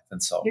goals in life.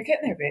 And so you're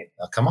getting there, babe.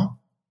 Come on,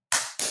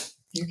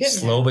 you're getting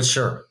slow there. But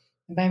sure.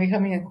 Am I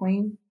becoming a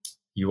queen?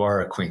 You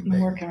are a queen, babe.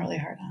 I'm working really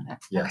hard on it.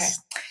 Yes.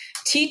 Okay.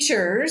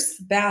 Teachers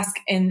bask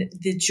in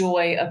the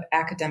joy of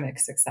academic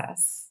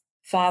success.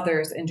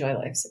 Fathers enjoy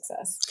life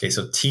success. Okay,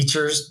 so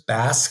teachers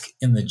bask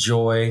in the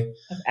joy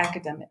of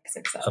academic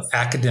success.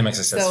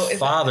 So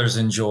fathers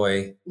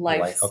enjoy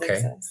life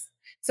success.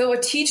 So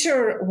a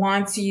teacher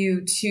wants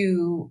you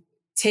to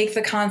take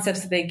the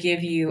concepts that they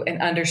give you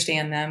and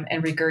understand them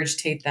and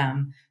regurgitate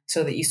them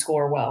so that you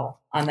score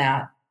well on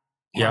that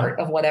part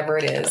of whatever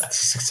it is.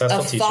 That's a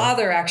successful teacher.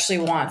 Father actually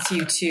wants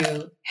you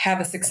to have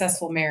a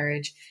successful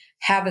marriage,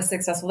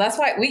 that's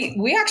why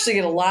we actually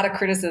get a lot of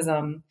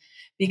criticism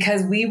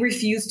because we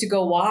refuse to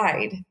go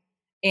wide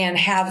and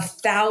have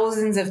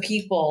thousands of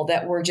people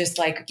that we're just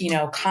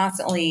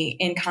constantly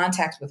in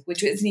contact with,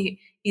 which isn't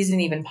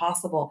even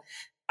possible.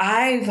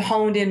 I've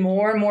honed in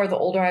more and more the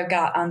older I've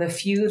got on the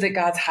few that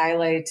God's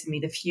highlighted to me,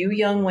 the few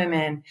young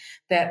women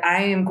that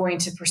I am going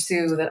to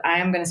pursue, that I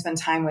am going to spend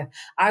time with.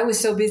 I was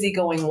so busy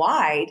going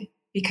wide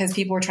because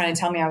people were trying to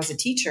tell me I was a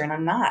teacher, and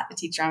I'm not a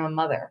teacher. I'm a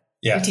mother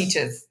who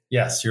teaches.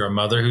 Yes, you're a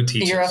mother who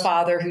teaches. You're a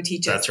father who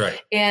teaches. That's right.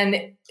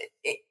 And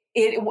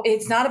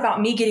it's not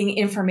about me getting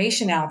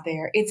information out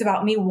there. It's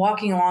about me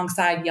walking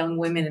alongside young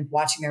women and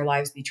watching their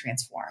lives be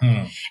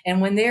transformed.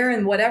 And when they're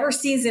in whatever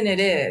season it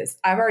is,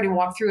 I've already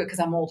walked through it because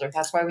I'm older.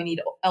 That's why we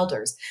need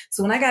elders.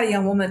 So when I got a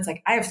young woman that's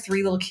like, I have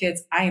 3 little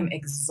kids, I am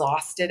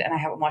exhausted and I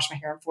haven't washed my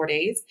hair in 4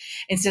 days.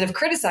 Instead of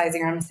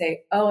criticizing her, I'm going to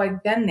say, oh,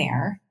 I've been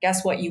there.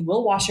 Guess what? You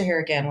will wash your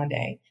hair again one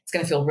day. It's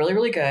going to feel really,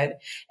 really good.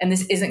 And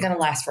this isn't going to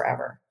last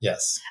forever.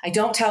 Yes. I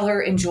don't tell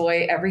her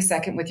enjoy every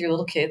second with your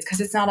little kids because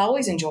it's not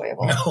always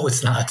enjoyable. No,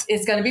 it's not.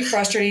 It's going to be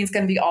frustrating. It's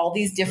going to be all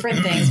these different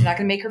things. You're not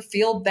going to make her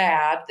feel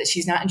bad that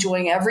she's not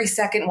enjoying every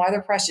second while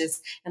they're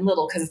precious and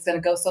little because it's going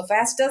to go so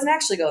fast. It doesn't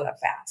actually go that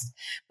fast.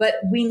 But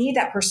we need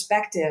that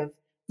perspective.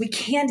 We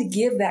can't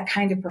give that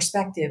kind of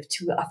perspective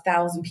to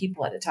 1,000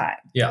 people at a time.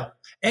 Yeah.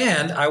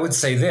 And I would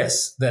say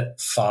this, that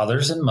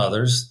fathers and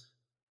mothers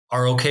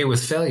are okay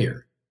with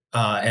failure.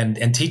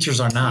 And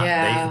teachers are not.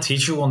 Yeah. A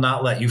teacher will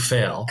not let you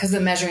fail. Because the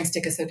measuring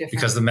stick is so different.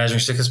 Because the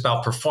measuring stick is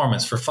about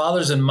performance. For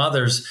fathers and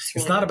mothers,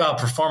 it's not about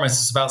performance.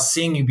 It's about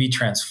seeing you be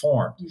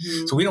transformed.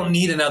 Mm-hmm. So we don't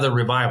need another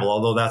revival,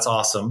 although that's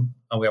awesome.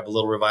 We have a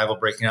little revival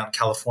breaking out in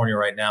California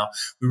right now.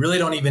 We really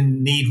don't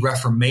even need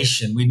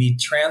reformation. We need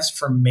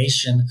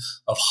transformation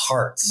of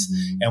hearts.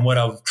 Mm-hmm. And what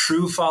a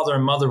true father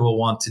and mother will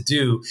want to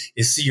do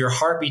is see your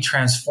heart be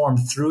transformed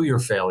through your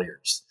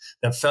failures.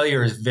 That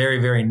failure is very,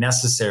 very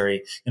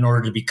necessary in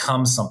order to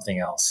become something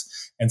else.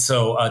 And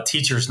so a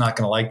teacher's not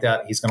going to like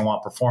that. He's going to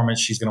want performance.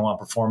 She's going to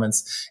want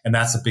performance. And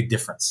that's a big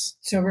difference.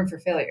 So no room for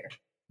failure.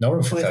 No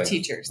room for failure. With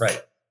teachers.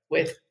 Right.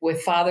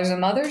 With fathers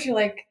and mothers, you're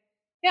like,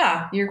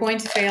 yeah, you're going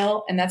to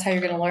fail. And that's how you're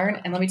going to learn.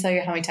 And let me tell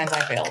you how many times I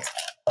failed.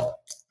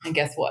 And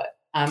guess what?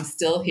 I'm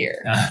still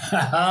here.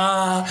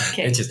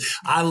 Okay.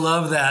 I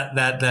love that,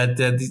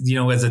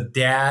 as a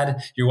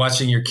dad, you're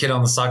watching your kid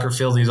on the soccer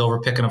field. He's over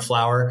picking a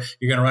flower.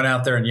 You're going to run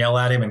out there and yell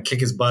at him and kick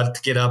his butt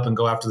to get up and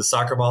go after the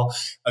soccer ball.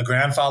 A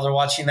grandfather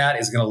watching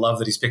that is going to love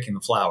that he's picking the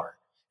flower.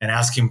 and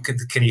ask him,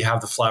 can you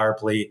have the flower,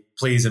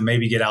 please, and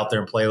maybe get out there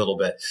and play a little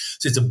bit.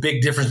 So it's a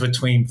big difference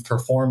between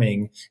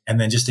performing and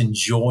then just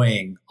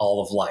enjoying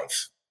all of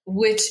life.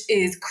 Which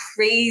is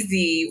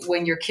crazy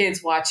when your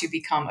kids watch you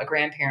become a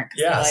grandparent.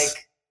 Because they're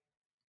like,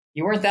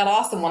 you weren't that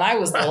awesome when I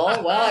was little.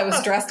 Well, I was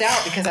stressed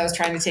out because I was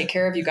trying to take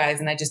care of you guys,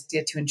 and I just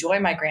get to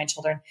enjoy my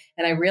grandchildren.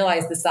 And I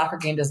realized the soccer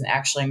game doesn't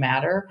actually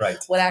matter. Right.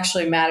 What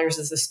actually matters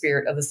is the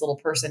spirit of this little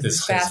person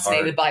who's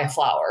fascinated by a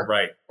flower.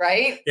 Right.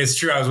 Right. It's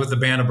true. I was with the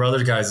Band of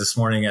Brothers guys this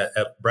morning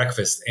at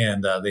breakfast,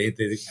 and they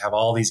have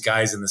all these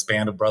guys in this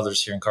Band of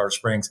Brothers here in Colorado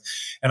Springs.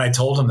 And I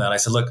told them that. I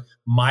said, look,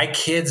 my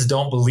kids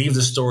don't believe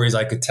the stories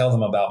I could tell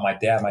them about my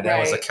dad. My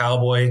dad was a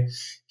cowboy.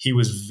 He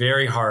was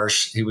very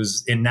harsh.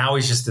 And now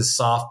he's just this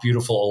soft,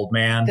 beautiful old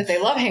man that they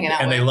love hanging out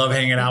with. And they love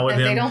hanging out with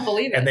him. They don't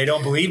believe it. And they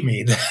don't believe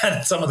me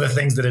that some of the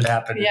things that had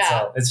happened. Yeah.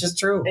 So it's just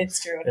true. It's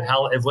true.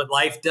 And what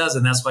life does.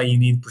 And that's why you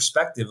need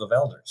perspective of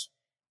elders.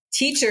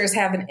 Teachers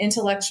have an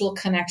intellectual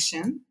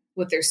connection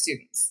with their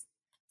students.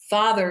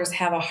 Fathers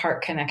have a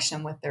heart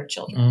connection with their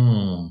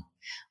children.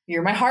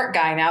 You're my heart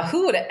guy now.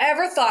 Who would have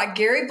ever thought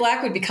Gary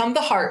Black would become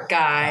the heart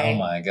guy? Oh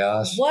my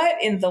gosh.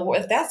 What in the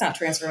world? If that's not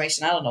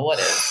transformation, I don't know what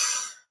is.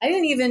 I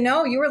didn't even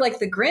know. You were like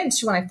the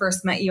Grinch when I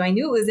first met you. I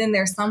knew it was in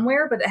there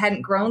somewhere, but it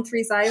hadn't grown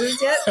 3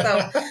 sizes yet.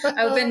 So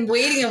I've been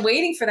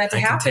waiting for that to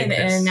happen.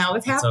 And now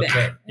it's happened.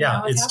 Okay.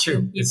 Yeah, it's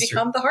true. You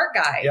become the heart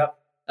guy. Yep.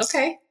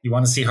 Okay. You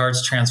want to see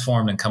hearts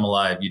transformed and come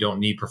alive. You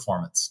don't need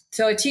performance.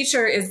 So a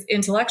teacher is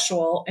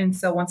intellectual. And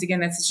so once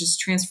again, that's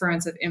just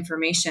transference of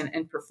information,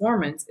 and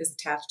performance is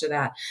attached to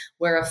that,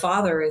 where a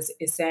father is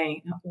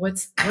saying,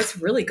 what's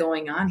really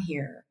going on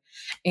here?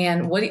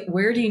 And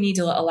where do you need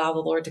to allow the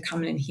Lord to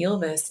come in and heal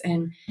this?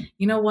 And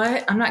you know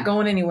what? I'm not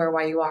going anywhere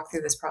while you walk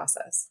through this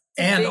process.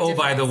 And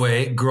by the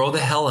way, grow the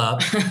hell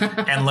up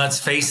and let's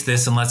face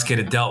this and let's get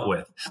it dealt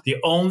with.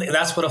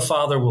 That's what a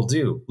father will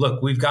do.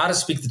 Look, we've got to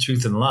speak the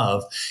truth in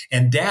love.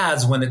 And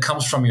dads, when it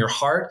comes from your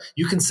heart,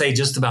 you can say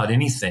just about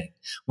anything.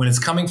 When it's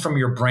coming from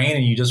your brain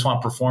and you just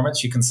want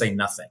performance, you can say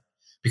nothing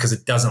because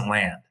it doesn't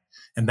land.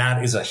 And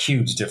that is a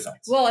huge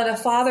difference. Well, and a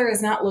father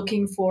is not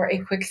looking for a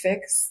quick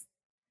fix,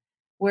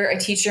 where a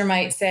teacher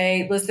might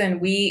say, listen,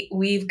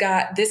 we've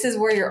got, this is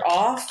where you're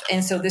off.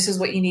 And so this is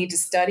what you need to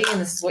study. And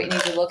this is what you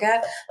need to look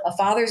at. A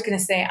father's going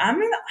to say,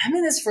 I'm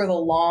in this for the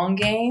long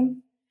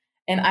game.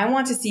 And I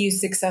want to see you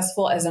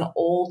successful as an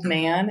old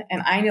man.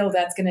 And I know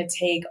that's going to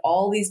take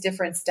all these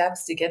different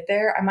steps to get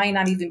there. I might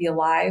not even be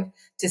alive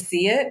to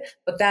see it,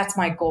 but that's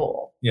my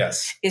goal.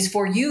 Yes. Is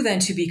for you then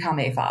to become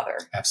a father.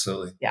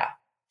 Absolutely. Yeah.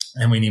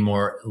 And we need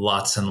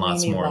lots and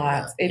lots more.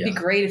 It'd be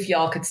great if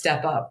y'all could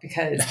step up,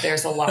 because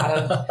there's a lot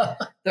of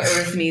the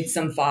earth needs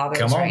some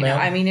fathers right now.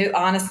 I mean,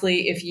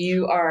 honestly, if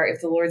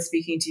the Lord's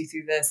speaking to you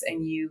through this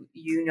and you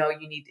know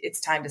it's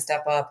time to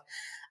step up.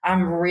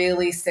 I'm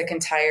really sick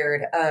and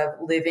tired of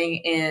living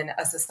in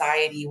a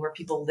society where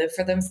people live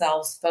for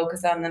themselves,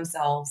 focus on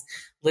themselves,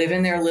 live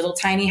in their little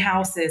tiny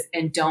houses,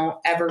 and don't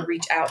ever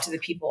reach out to the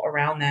people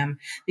around them,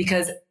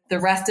 because the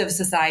rest of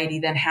society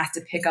then has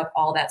to pick up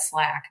all that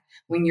slack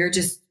when you're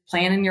just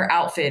planning your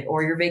outfit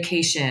or your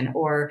vacation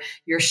or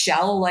your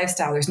shallow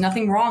lifestyle. There's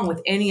nothing wrong with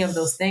any of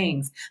those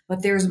things,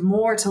 but there's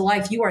more to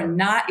life. If you are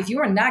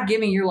not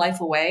giving your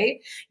life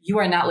away, you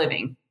are not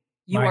living.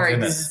 You are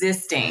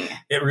existing.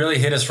 It really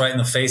hit us right in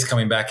the face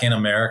coming back in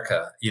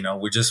America.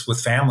 We're just with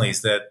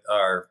families that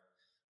are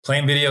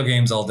playing video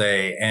games all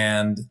day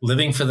and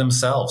living for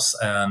themselves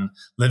and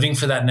living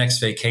for that next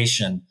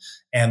vacation.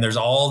 And there's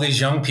all these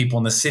young people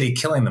in the city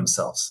killing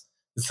themselves.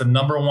 It's the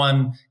number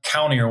one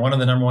county, or one of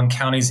the number one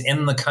counties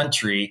in the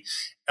country,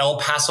 El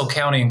Paso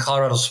County in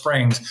Colorado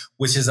Springs,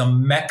 which is a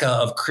mecca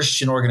of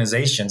Christian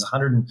organizations.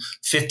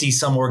 150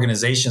 some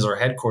organizations are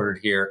headquartered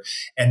here.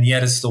 And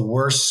yet it's the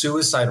worst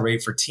suicide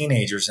rate for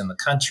teenagers in the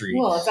country.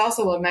 Well, it's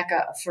also a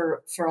mecca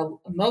for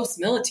most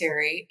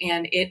military.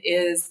 And it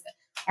is,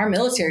 our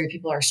military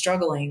people are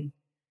struggling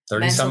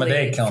 30 some a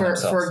day killing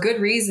themselves. For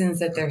good reasons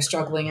that they're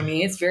struggling. I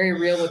mean, it's very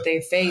real what they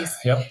face.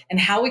 Yep. And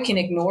how we can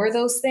ignore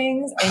those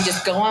things and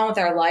just go on with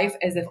our life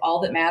as if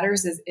all that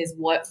matters is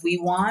what we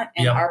want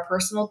and our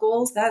personal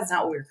goals. That is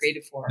not what we were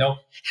created for. Nope.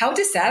 How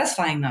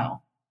dissatisfying,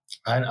 though.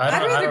 I'd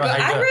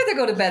rather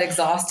go to bed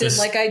exhausted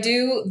like I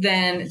do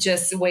than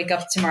just wake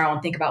up tomorrow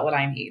and think about what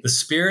I need. The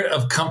spirit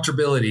of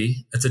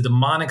comfortability, it's a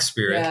demonic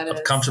spirit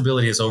of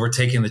comfortability, is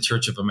overtaking the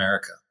Church of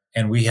America.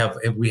 And we have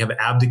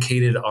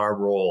abdicated our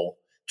role,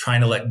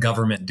 trying to let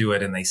government do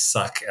it, and they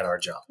suck at our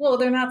job. Well,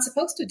 they're not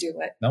supposed to do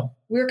it. No.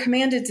 We're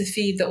commanded to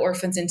feed the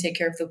orphans and take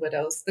care of the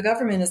widows. The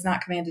government is not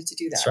commanded to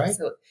do that. That's right.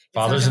 So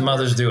fathers and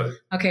mothers do it.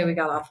 Okay, we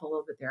got off a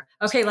little bit there.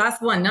 Okay, last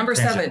one. Number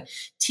 7.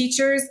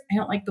 Teachers, I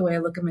don't like the way I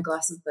look at my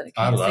glasses, but I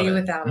can't say it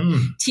without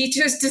it.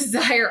 Teachers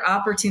desire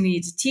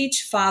opportunity to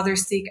teach.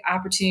 Fathers seek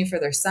opportunity for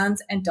their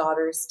sons and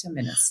daughters to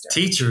minister.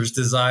 Teachers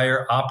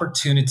desire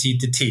opportunity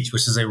to teach,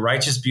 which is a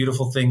righteous,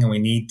 beautiful thing, and we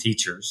need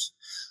teachers.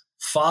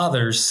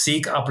 Fathers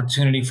seek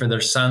opportunity for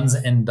their sons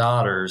and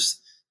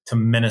daughters to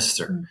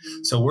minister.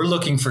 Mm-hmm. So we're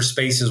looking for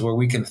spaces where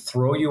we can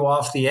throw you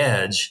off the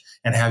edge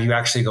and have you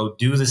actually go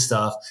do the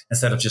stuff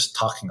instead of just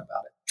talking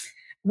about it.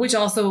 which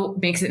also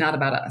makes it not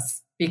about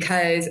us,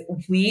 because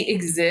we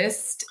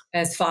exist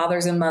as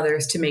fathers and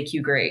mothers to make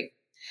you great.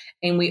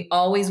 And we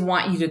always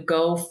want you to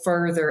go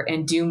further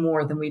and do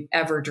more than we've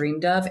ever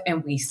dreamed of.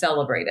 And we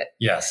celebrate it.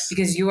 Yes.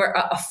 Because you are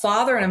a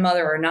father and a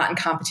mother are not in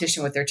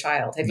competition with their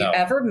child. Have you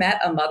ever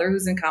met a mother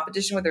who's in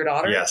competition with their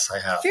daughter? Yes, I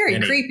have. Very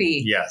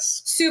creepy.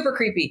 Yes. Super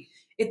creepy.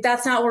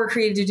 That's not what we're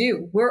created to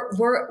do.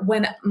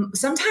 When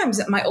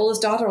sometimes my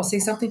oldest daughter will say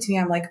something to me,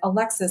 I'm like,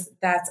 Alexis,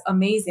 that's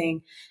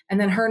amazing. And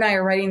then her and I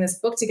are writing this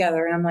book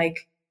together. And I'm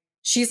like,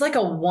 she's like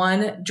a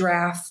 1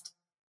 draft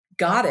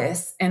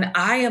goddess, and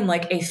I am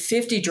like a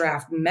 50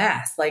 draft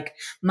mess. Like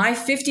my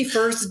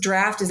 51st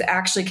draft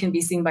can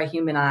be seen by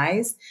human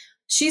eyes.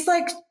 She's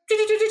like,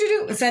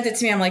 sent it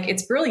to me. I'm like,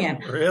 it's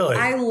brilliant. Really?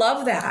 I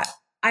love that.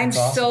 I'm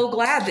awesome. So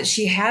glad that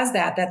she has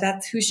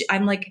that's who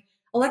I'm like,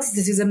 Alexis,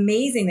 this is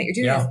amazing that you're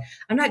doing this.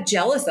 I'm not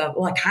jealous of,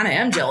 well, I kind of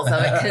am jealous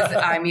of it because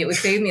it would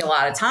save me a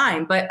lot of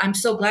time, but I'm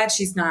so glad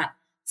she's not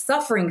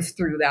suffering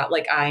through that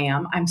like I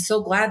am. I'm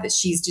so glad that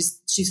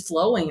she's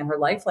flowing in her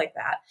life like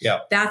that. Yeah.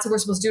 That's what we're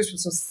supposed to do. We're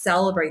supposed to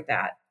celebrate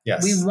that.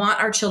 Yes. We want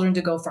our children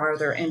to go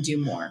farther and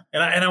do more.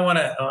 And I want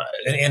to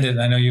end it.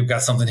 I know you've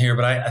got something here,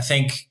 but I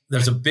think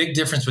there's a big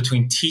difference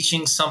between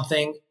teaching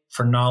something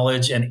for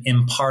knowledge and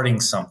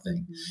imparting something.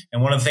 Mm-hmm.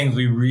 And one of the things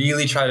we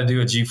really try to do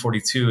at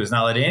G42 is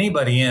not let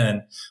anybody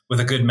in with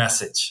a good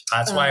message.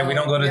 That's why we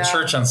don't go to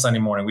church on Sunday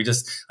morning.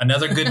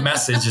 Another good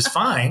message is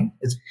fine.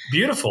 It's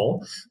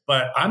beautiful,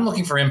 but I'm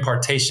looking for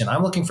impartation.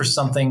 I'm looking for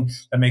something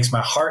that makes my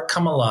heart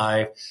come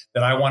alive,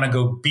 that I want to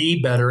go be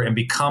better and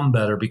become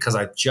better because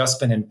I've just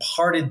been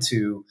imparted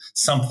to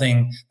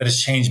something that has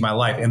changed my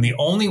life. And the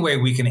only way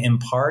we can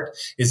impart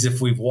is if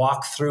we've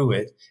walked through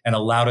it and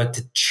allowed it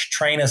to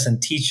train us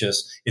and teach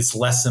us its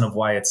lesson of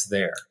why it's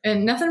there.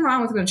 And nothing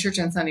wrong with going to church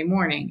on Sunday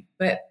morning,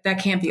 but that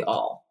can't be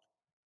all.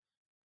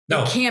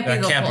 No, it can't be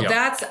the whole.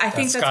 I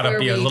think that's got to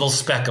be a little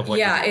speck of what.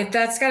 Yeah,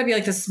 that's got to be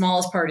like the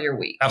smallest part of your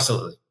week.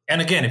 Absolutely. And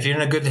again, if you're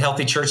in a good,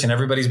 healthy church and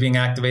everybody's being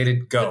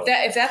activated, go.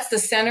 If that's the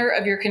center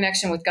of your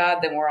connection with God,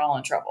 then we're all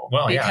in trouble.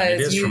 Well,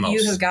 because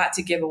you have got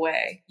to give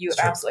away. You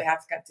absolutely have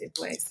to give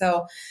away.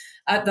 So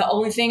the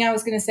only thing I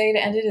was going to say to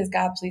end it is,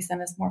 God, please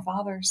send us more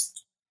fathers.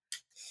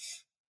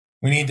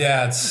 We need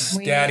dads,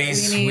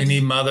 daddies. We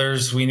need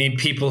mothers. We need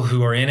people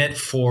who are in it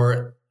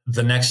for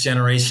the next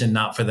generation,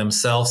 not for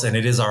themselves. And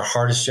it is our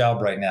hardest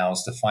job right now,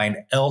 is to find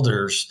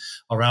elders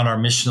around our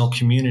missional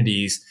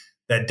communities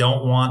that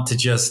don't want to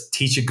just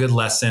teach a good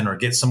lesson or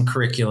get some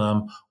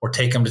curriculum or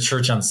take them to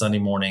church on Sunday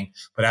morning,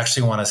 but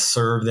actually want to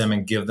serve them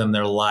and give them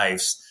their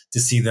lives to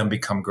see them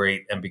become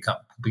great and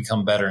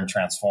become better and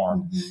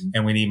transform. Mm-hmm.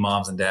 And we need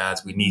moms and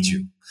dads. We need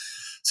you.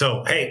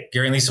 So, hey,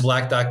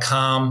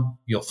 GaryandLisaBlack.com.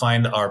 You'll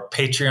find our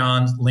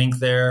Patreon link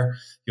there.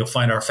 You'll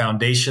find our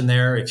foundation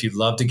there. If you'd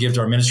love to give to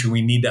our ministry,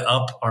 we need to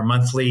up our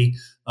monthly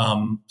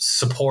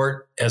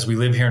support as we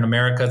live here in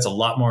America. It's a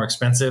lot more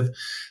expensive.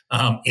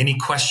 Any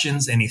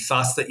questions, any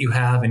thoughts that you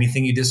have,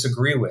 anything you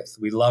disagree with,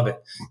 we love it.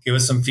 Give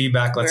us some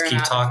feedback. Let's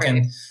keep talking.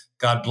 Afraid.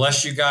 God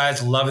bless you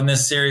guys. Loving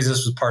this series.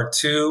 This was part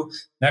 2.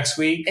 Next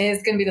week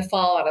is going to be the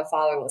fallout of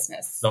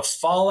fatherlessness. The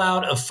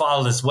fallout of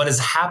fatherlessness. What is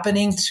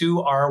happening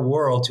to our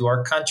world, to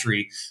our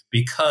country,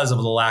 because of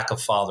the lack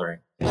of fathering.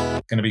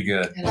 Going to be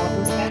good. And all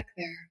goes back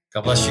there.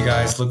 God bless you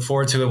guys. Look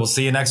forward to it. We'll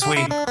see you next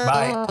week.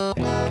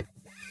 Bye.